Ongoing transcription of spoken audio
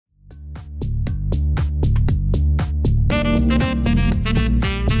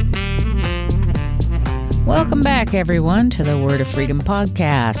Welcome back, everyone, to the Word of Freedom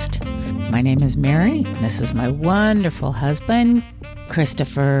podcast. My name is Mary. This is my wonderful husband,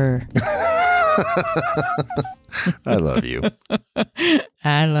 Christopher. I love you.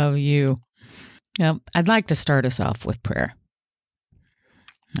 I love you. I'd like to start us off with prayer.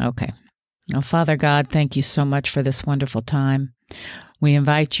 Okay. Now, Father God, thank you so much for this wonderful time. We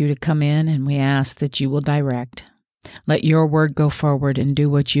invite you to come in and we ask that you will direct. Let your word go forward and do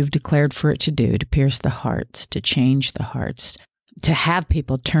what you've declared for it to do, to pierce the hearts, to change the hearts, to have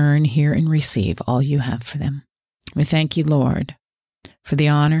people turn, hear, and receive all you have for them. We thank you, Lord, for the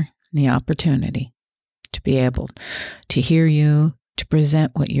honor and the opportunity to be able to hear you, to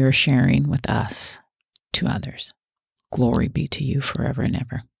present what you're sharing with us to others. Glory be to you forever and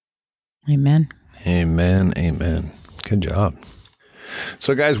ever. Amen. Amen. Amen. Good job.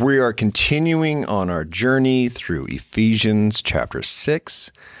 So, guys, we are continuing on our journey through Ephesians chapter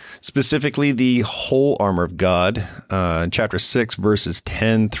 6, specifically the whole armor of God, chapter 6, verses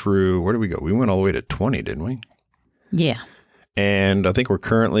 10 through, where did we go? We went all the way to 20, didn't we? Yeah. And I think we're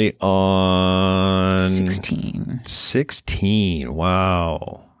currently on 16. 16.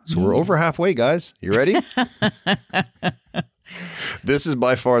 Wow. So we're over halfway, guys. You ready? This is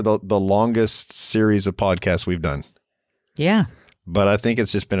by far the longest series of podcasts we've done. Yeah. But I think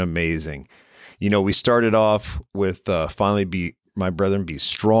it's just been amazing. You know, we started off with finally be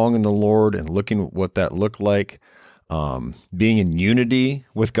strong in the Lord, and looking at what that looked like. Being in unity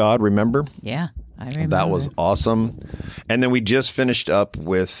with God, remember? Yeah, I remember. That was awesome. And then we just finished up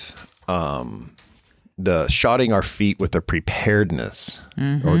with the shodding our feet with the preparedness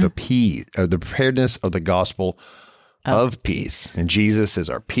or the preparedness of the gospel of peace. And Jesus is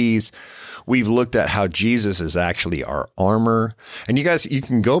our peace. We've looked at how Jesus is actually our armor. And you guys, you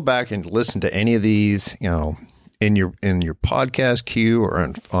can go back and listen to any of these, you know, in your podcast queue or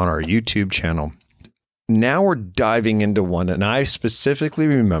on our YouTube channel. Now we're diving into one, and I specifically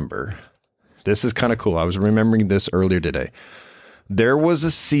remember, this is kind of cool. I was remembering this earlier today. There was a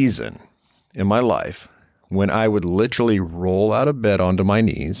season in my life when I would literally roll out of bed onto my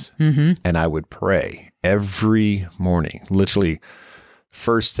knees and I would pray every morning, literally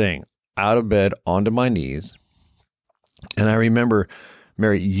first thing out of bed onto my knees. And I remember,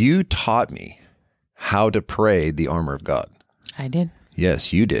 Mary, you taught me how to pray the armor of God. I did.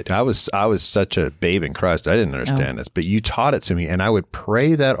 Yes, you did. I was such a babe in Christ. I didn't understand this, but you taught it to me, and I would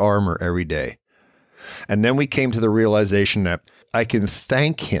pray that armor every day. And then we came to the realization that I can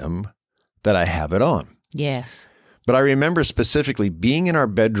thank him that I have it on. Yes. But I remember specifically being in our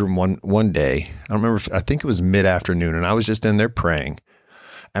bedroom one day. I don't remember. I think it was mid-afternoon, and I was just in there praying,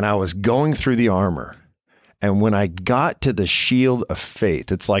 and I was going through the armor. And when I got to the shield of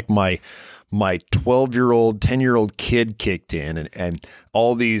faith, it's like my 12-year-old, 10-year-old kid kicked in, and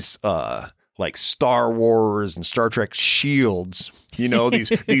all these like Star Wars and Star Trek shields, you know,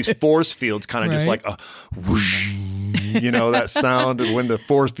 these force fields kind of just like a whoosh, you know, that sound when the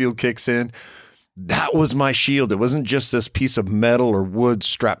force field kicks in. That was my shield. It wasn't just this piece of metal or wood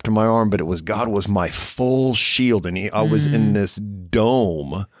strapped to my arm, but God was my full shield, and I was in this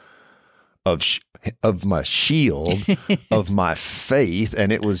dome of my shield of my faith,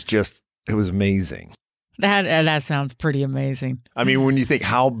 and it was amazing. That sounds pretty amazing. I mean, when you think,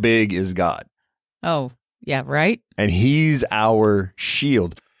 how big is God? Oh, yeah, right? And he's our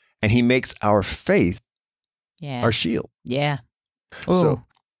shield, and he makes our faith our shield. Yeah. Ooh. So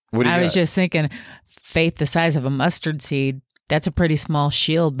what do you I got? was just thinking, faith the size of a mustard seed, that's a pretty small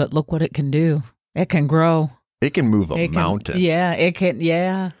shield, but look what it can do. It can grow. It can move a mountain. Yeah, it can.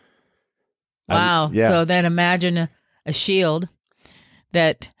 Yeah. Wow. Yeah. So then imagine a shield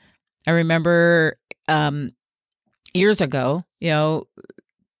that I remember years ago, you know,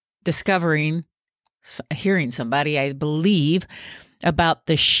 hearing somebody, I believe, about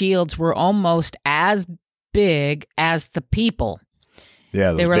the shields were almost as big as the people.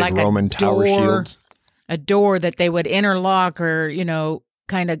 Yeah, they were big like Roman tower shields. A door that they would interlock or, you know,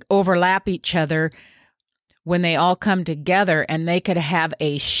 kind of overlap each other when they all come together, and they could have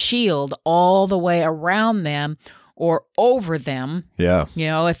a shield all the way around them or over them. Yeah. You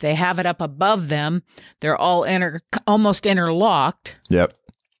know, if they have it up above them, they're all almost interlocked. Yep.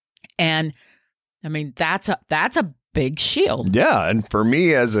 And I mean, that's a big shield. Yeah. And for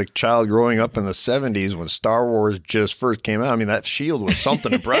me, as a child growing up in the 70s, when Star Wars just first came out, I mean, that shield was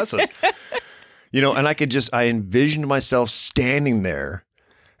something impressive. You know, and I envisioned myself standing there,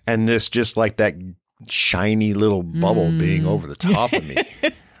 and this just like that shiny little bubble being over the top of me,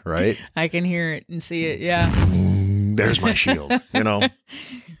 right? I can hear it and see it, yeah. There's my shield, you know.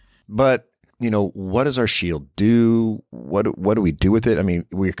 But, you know, what does our shield do? What do we do with it? I mean,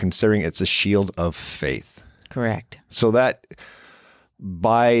 we're considering it's a shield of faith. Correct. So that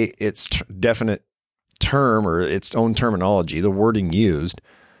by its definite term or its own terminology, the wording used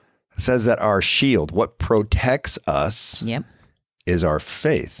says that our shield, what protects us, is our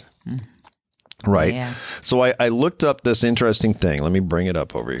faith. Right. Yeah. So I looked up this interesting thing. Let me bring it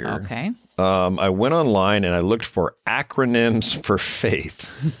up over here. Okay. I went online and I looked for acronyms for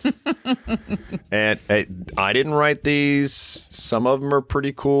faith. And I didn't write these. Some of them are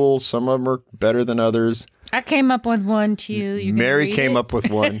pretty cool. Some of them are better than others. I came up with one too. Mary came up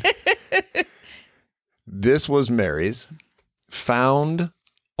with one. This was Mary's. Found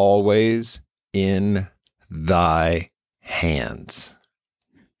always in thy hands.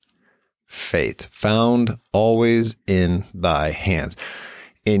 Faith. Found always in thy hands.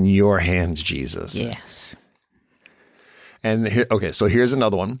 In your hands, Jesus. Yes. And here, okay, so here's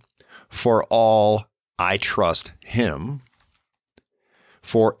another one. For all I trust him.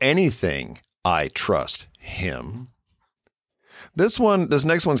 For anything I trust him. This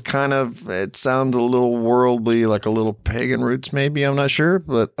next one's kind of, it sounds a little worldly, like a little pagan roots maybe, I'm not sure,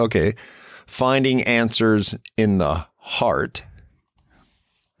 but okay. Finding answers in the heart.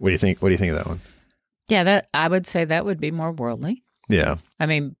 What do you think? What do you think of that one? Yeah, I would say that would be more worldly. Yeah. I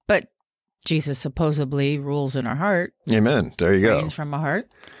mean, but Jesus supposedly rules in our heart. Amen. There you go. Reigns from our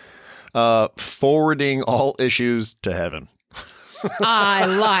heart. Forwarding all issues to heaven. I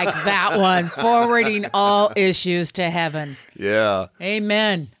like that one. Forwarding all issues to heaven. Yeah.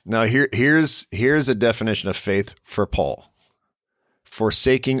 Amen. Now here's a definition of faith for Paul.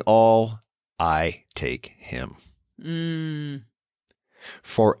 Forsaking all, I take him.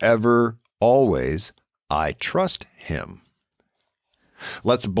 Forever, always, I trust him.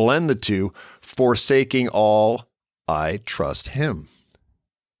 Let's blend the two. Forsaking all, I trust him.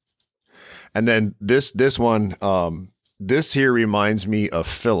 And then this one, this here reminds me of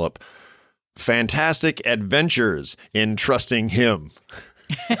Philip. Fantastic adventures in trusting him.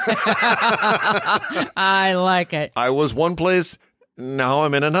 I like it. I was one place, now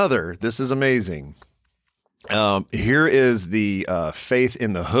I'm in another. This is amazing. Here is the faith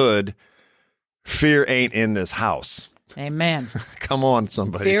in the hood. Fear ain't in this house. Amen. Come on,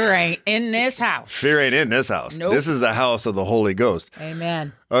 somebody. Fear ain't in this house. Fear ain't in this house. Nope. This is the house of the Holy Ghost.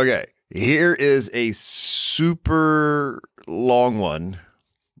 Amen. Okay. Here is a super long one.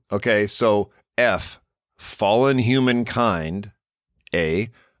 Okay. So F, fallen humankind. A,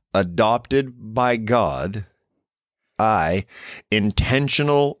 adopted by God. I,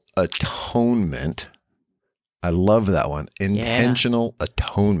 intentional atonement. I love that one. Intentional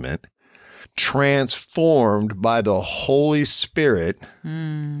atonement. Transformed by the Holy Spirit.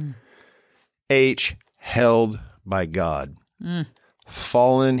 H, held by God.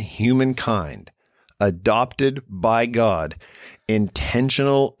 Fallen humankind. Adopted by God.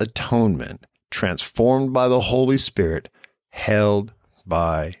 Intentional atonement. Transformed by the Holy Spirit. Held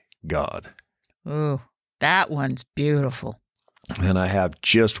by God. Ooh, that one's beautiful. And I have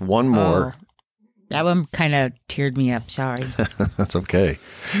just one more. Oh, that one kind of teared me up. Sorry. That's okay.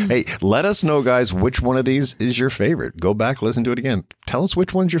 Hey, let us know, guys, which one of these is your favorite. Go back, listen to it again. Tell us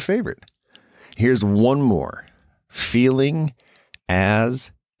which one's your favorite. Here's one more. Feeling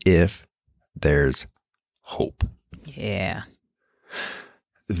as if there's hope. Yeah.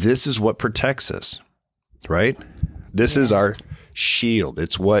 This is what protects us, right? This is our shield.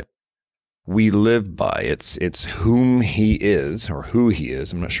 It's what we live by. It's whom he is or who he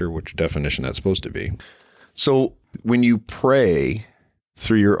is. I'm not sure which definition that's supposed to be. So when you pray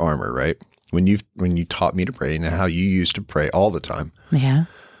through your armor, right? When you taught me to pray and how you used to pray all the time. Yeah.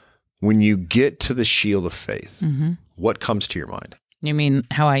 When you get to the shield of faith, what comes to your mind? You mean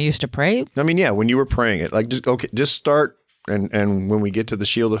how I used to pray? I mean, yeah, when you were praying it, like just start. And when we get to the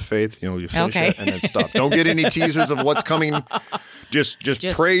shield of faith, you finish it and then stop. Don't get any teasers of what's coming. Just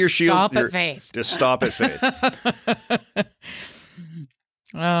pray your shield. Stop at faith. Just stop at faith.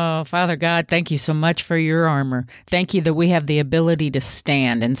 Oh, Father God, thank you so much for your armor. Thank you that we have the ability to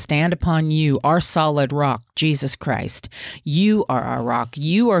stand upon you, our solid rock, Jesus Christ. You are our rock.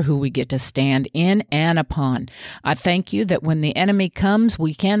 You are who we get to stand in and upon. I thank you that when the enemy comes,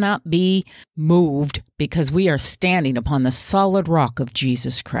 we cannot be moved because we are standing upon the solid rock of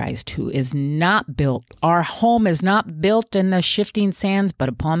Jesus Christ, who is not built. Our home is not built in the shifting sands, but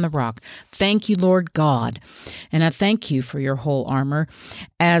upon the rock. Thank you, Lord God. And I thank you for your whole armor.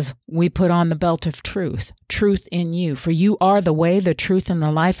 as we put on the belt of truth, truth in you. For you are the way, the truth, and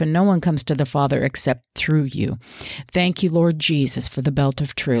the life, and no one comes to the Father except through you. Thank you, Lord Jesus, for the belt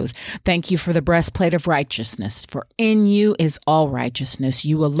of truth. Thank you for the breastplate of righteousness, for in you is all righteousness.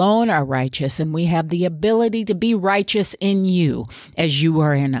 You alone are righteous, and we have the ability to be righteous in you as you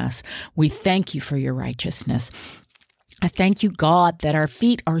are in us. We thank you for your righteousness. I thank you, God, that our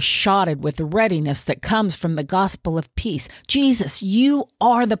feet are shodded with the readiness that comes from the gospel of peace. Jesus, you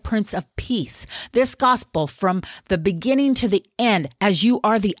are the Prince of Peace. This gospel from the beginning to the end, as you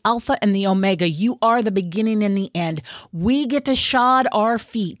are the Alpha and the Omega, you are the beginning and the end. We get to shod our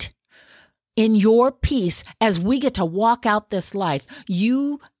feet in your peace as we get to walk out this life.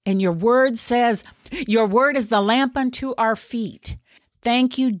 You and your word says, your word is the lamp unto our feet.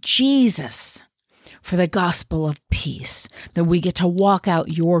 Thank you, Jesus, for the gospel of peace, that we get to walk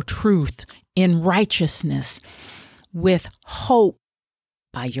out your truth in righteousness with hope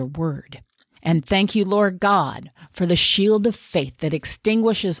by your word. And thank you, Lord God, for the shield of faith that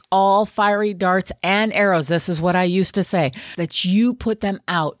extinguishes all fiery darts and arrows. This is what I used to say, that you put them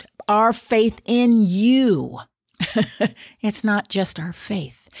out. Our faith in you. It's not just our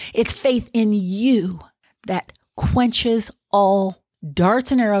faith. It's faith in you that quenches all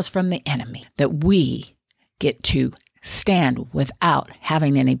darts and arrows from the enemy, that we get to stand without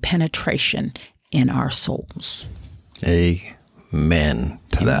having any penetration in our souls. Amen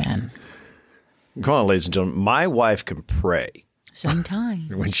to that. Come on, ladies and gentlemen. My wife can pray.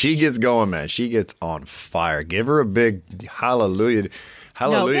 Sometimes. When she gets going, man, she gets on fire. Give her a big hallelujah.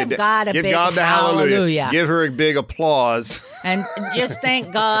 Hallelujah. No, give God the hallelujah. Give her a big applause. And just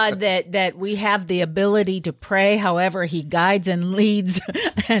thank God that we have the ability to pray however he guides and leads.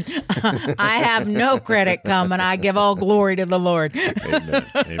 And I have no credit coming. I give all glory to the Lord. Amen.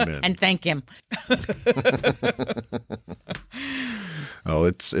 Amen. And thank him. Oh,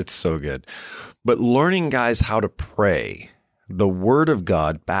 it's so good. But learning, guys, how to pray the word of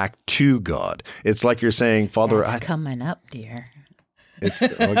God back to God. It's like you're saying, Father, That's coming up, dear. I guess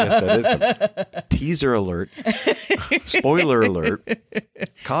that is coming. Teaser alert. Spoiler alert.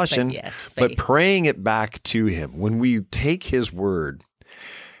 Caution. But yes, faith. But praying it back to him. When we take his word,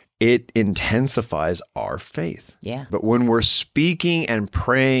 it intensifies our faith. Yeah. But when we're speaking and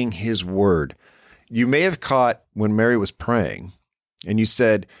praying his word, you may have caught when Mary was praying and you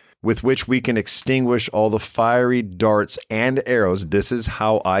said, with which we can extinguish all the fiery darts and arrows. This is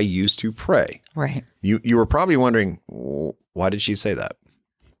how I used to pray. Right. You were probably wondering, why did she say that?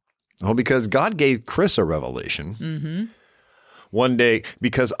 Well, because God gave Chris a revelation one day,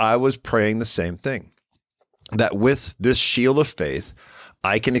 because I was praying the same thing, that with this shield of faith,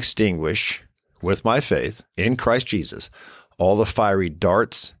 I can extinguish with my faith in Christ Jesus all the fiery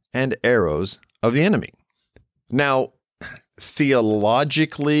darts and arrows of the enemy. Now,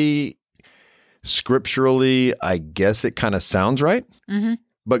 theologically, scripturally, I guess it kind of sounds right. Mm-hmm.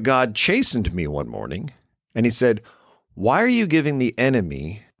 But God chastened me one morning and he said, why are you giving the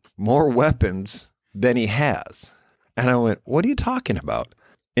enemy more weapons than he has? And I went, what are you talking about?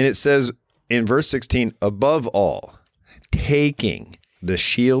 And it says in verse 16, above all, taking the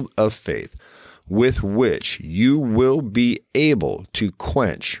shield of faith with which you will be able to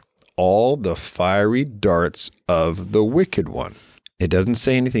quench all the fiery darts of the wicked one. It doesn't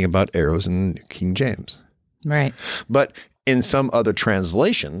say anything about arrows in King James. Right. But in some other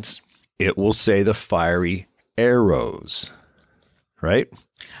translations, it will say the fiery arrows, right?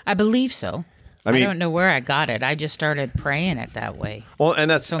 I believe so. I don't know where I got it. I just started praying it that way. Well, and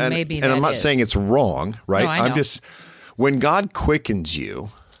that's, so and, maybe and I'm not saying it's wrong, right? No, I know. I'm just, when God quickens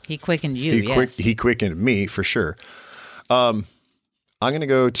you, he quickened you, he quickened me for sure. I'm going to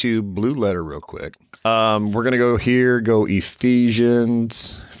go to Blue Letter real quick. We're going to go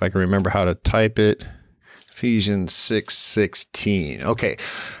Ephesians, if I can remember how to type it. Ephesians 6:16. Okay.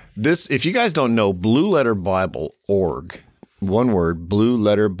 This, if you guys don't know, blueletterbible.org, one word,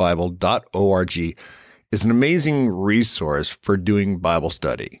 blueletterbible.org, is an amazing resource for doing Bible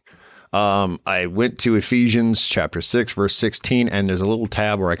study. I went to Ephesians chapter 6, verse 16, and there's a little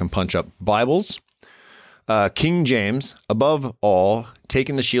tab where I can punch up Bibles. King James, above all,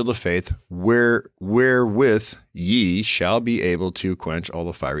 taking the shield of faith, wherewith ye shall be able to quench all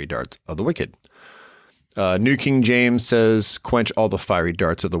the fiery darts of the wicked. New King James says, quench all the fiery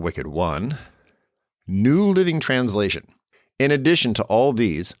darts of the wicked one. New Living Translation. In addition to all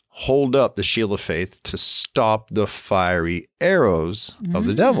these, hold up the shield of faith to stop the fiery arrows of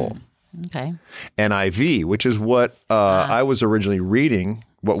the devil. Okay. NIV, which is what I was originally reading,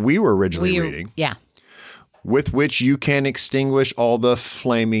 what we were originally reading. Yeah. With which you can extinguish all the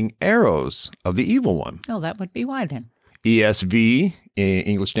flaming arrows of the evil one. Oh, that would be why then. ESV,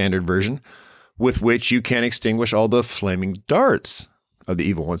 English Standard Version, with which you can extinguish all the flaming darts of the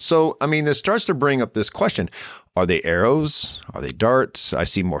evil one. So, I mean, this starts to bring up this question. Are they arrows? Are they darts? I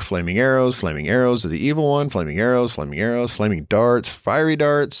see more flaming arrows of the evil one, flaming arrows, flaming darts, fiery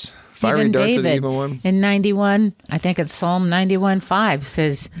darts of the evil one. In 91, I think it's Psalm 91:5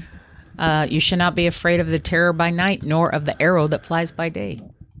 says, you should not be afraid of the terror by night, nor of the arrow that flies by day.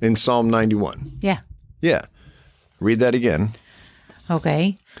 In Psalm 91. Yeah. Yeah. Read that again.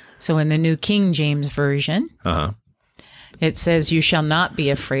 Okay. So in the New King James Version, it says, you shall not be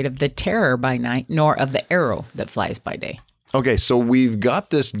afraid of the terror by night, nor of the arrow that flies by day. Okay, so we've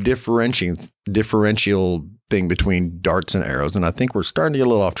got this differential thing between darts and arrows, and I think we're starting to get a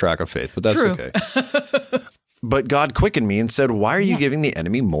little off track of faith, but that's True. okay. But God quickened me and said, why are you giving the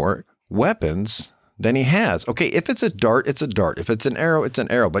enemy more weapons than he has? Okay, if it's a dart, it's a dart. If it's an arrow, it's an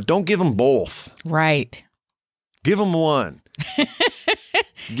arrow. But don't give him both. Right. Give him one.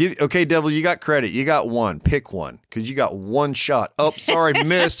 Okay, devil, you got credit. You got one. Pick one because you got one shot. Oh, sorry,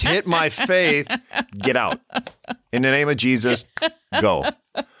 missed. Hit my faith. Get out. In the name of Jesus, go.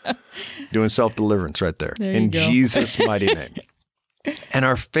 Doing self-deliverance right there. In Jesus' mighty name. And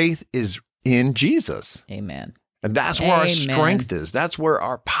our faith is in Jesus. Amen. And that's where our strength is. That's where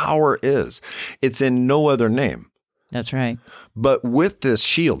our power is. It's in no other name. That's right. But with this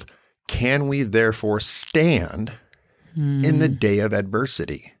shield, can we therefore stand in the day of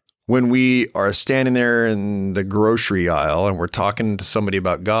adversity? When we are standing there in the grocery aisle and we're talking to somebody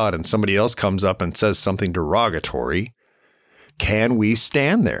about God and somebody else comes up and says something derogatory, can we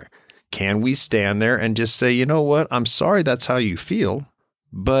stand there? Can we stand there and just say, you know what? I'm sorry that's how you feel,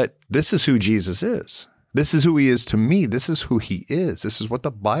 but this is who Jesus is. This is who he is to me. This is who he is. This is what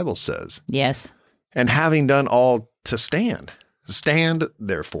the Bible says. Yes. And having done all to stand,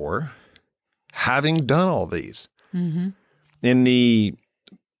 therefore, having done all these. Mm-hmm. In the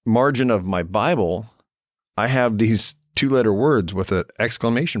margin of my Bible, I have these 2-letter words with an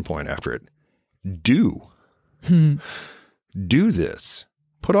exclamation point after it. Do. Do this.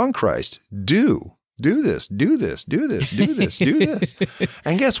 Put on Christ. Do this. Do this. Do this. Do this. Do this.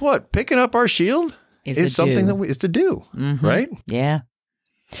 And guess what? Picking up our shield is something that is to do, right? Yeah.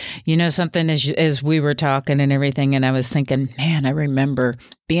 You know, something as we were talking and everything, and I was thinking, man, I remember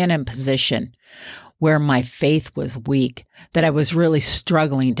being in a position where my faith was weak, that I was really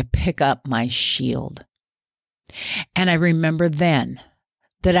struggling to pick up my shield. And I remember then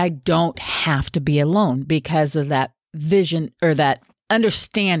that I don't have to be alone because of that vision or that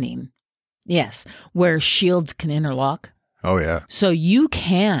understanding, yes, where shields can interlock. Oh, yeah. So you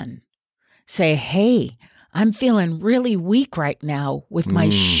can say, hey, I'm feeling really weak right now with my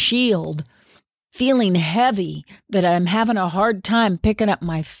shield, feeling heavy, that I'm having a hard time picking up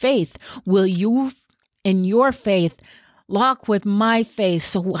my faith. Will you, in your faith, lock with my faith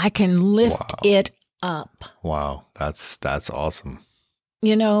so I can lift it up? Wow. That's awesome.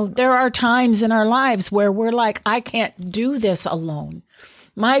 You know, there are times in our lives where we're like, I can't do this alone.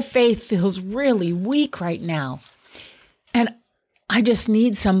 My faith feels really weak right now. And I just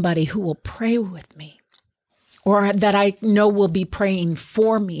need somebody who will pray with me, or that I know will be praying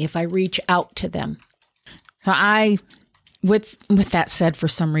for me if I reach out to them. So with that said, for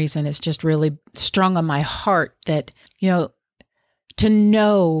some reason, it's just really strong on my heart that, you know, to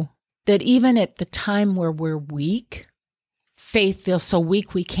know that even at the time where we're weak, faith feels so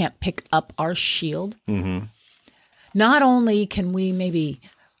weak we can't pick up our shield. Mm-hmm. Not only can we maybe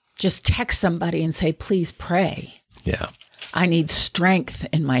just text somebody and say, please pray. Yeah. I need strength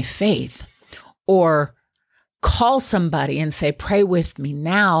in my faith. Or call somebody and say, pray with me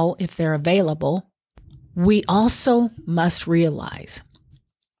now if they're available. We also must realize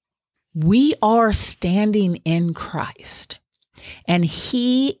we are standing in Christ and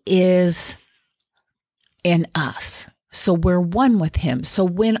he is in us. So we're one with him. So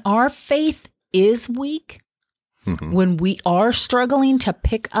when our faith is weak, when we are struggling to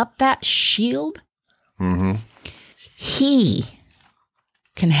pick up that shield, he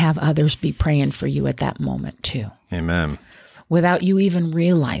can have others be praying for you at that moment too. Amen. Without you even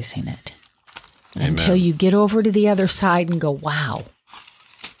realizing it. Amen. Until you get over to the other side and go, wow,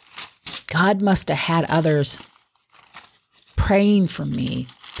 God must have had others praying for me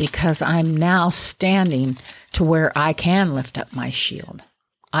because I'm now standing to where I can lift up my shield.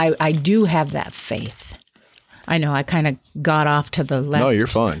 I do have that faith. I know I kind of got off to the left. No, you're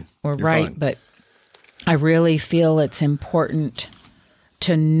fine. Or you're right, fine. But I really feel it's important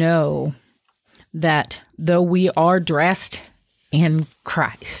to know that though we are dressed in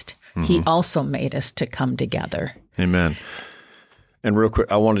Christ, he also made us to come together. Amen. And real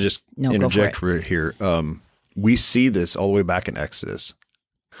quick, I want to just interject right here. We see this all the way back in Exodus.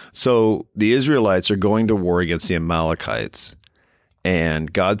 So the Israelites are going to war against the Amalekites,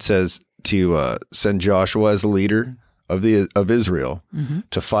 and God says to send Joshua as the leader of Israel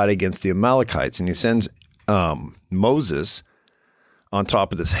to fight against the Amalekites, and he sends Moses on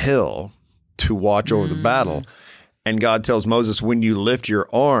top of this hill to watch over the battle. And God tells Moses, when you lift your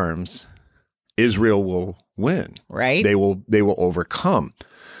arms, Israel will win. Right. They will overcome.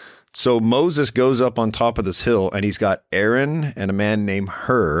 So Moses goes up on top of this hill, and he's got Aaron and a man named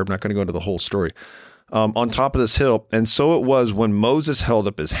Hur. I'm not going to go into the whole story. On top of this hill. And so it was when Moses held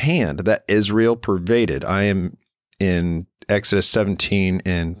up his hand that Israel pervaded. I am in Exodus 17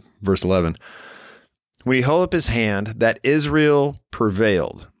 and verse 11. When he held up his hand, that Israel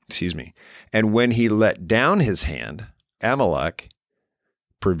prevailed. And when he let down his hand, Amalek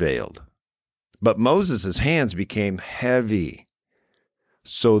prevailed. But Moses' hands became heavy.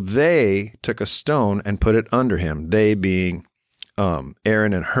 So they took a stone and put it under him. They being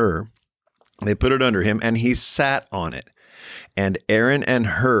Aaron and Hur. They put it under him, and he sat on it. And Aaron and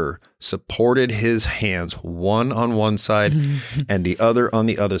Hur supported his hands, one on one side and the other on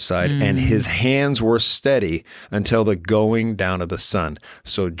the other side. And his hands were steady until the going down of the sun.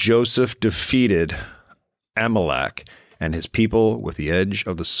 So Joseph defeated Amalek and his people with the edge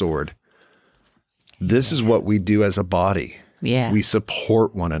of the sword. This is what we do as a body. Yeah. We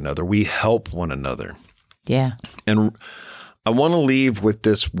support one another. We help one another. Yeah. And I want to leave with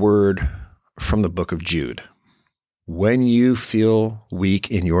this word from the book of Jude. When you feel weak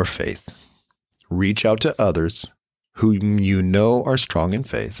in your faith, reach out to others whom you know are strong in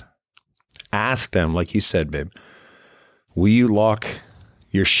faith. Ask them, like you said, babe, will you lock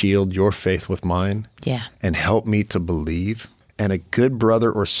your shield, your faith with mine? Yeah. And help me to believe? And a good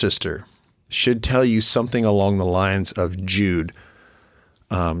brother or sister should tell you something along the lines of Jude,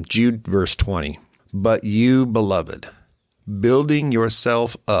 verse 20. But you, beloved, building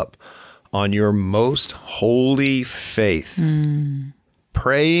yourself up on your most holy faith,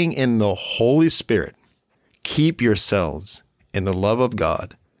 praying in the Holy Spirit, keep yourselves in the love of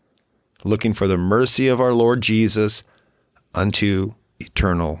God, looking for the mercy of our Lord Jesus unto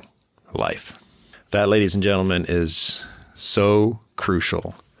eternal life. That, ladies and gentlemen, is so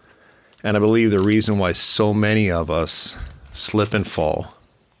crucial. And I believe the reason why so many of us slip and fall,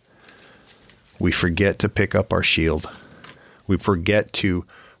 we forget to pick up our shield. We forget to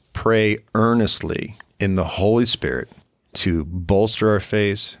pray earnestly in the Holy Spirit to bolster our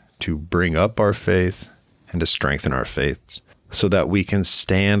faith, to bring up our faith, and to strengthen our faith so that we can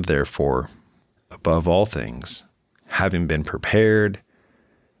stand, therefore, above all things, having been prepared,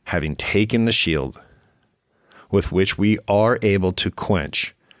 having taken the shield with which we are able to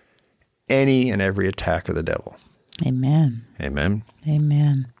quench any and every attack of the devil. Amen. Amen.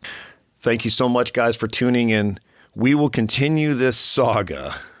 Amen. Thank you so much, guys, for tuning in. We will continue this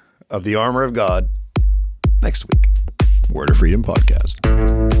saga of the Armor of God next week. Word of Freedom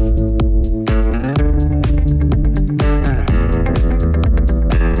Podcast.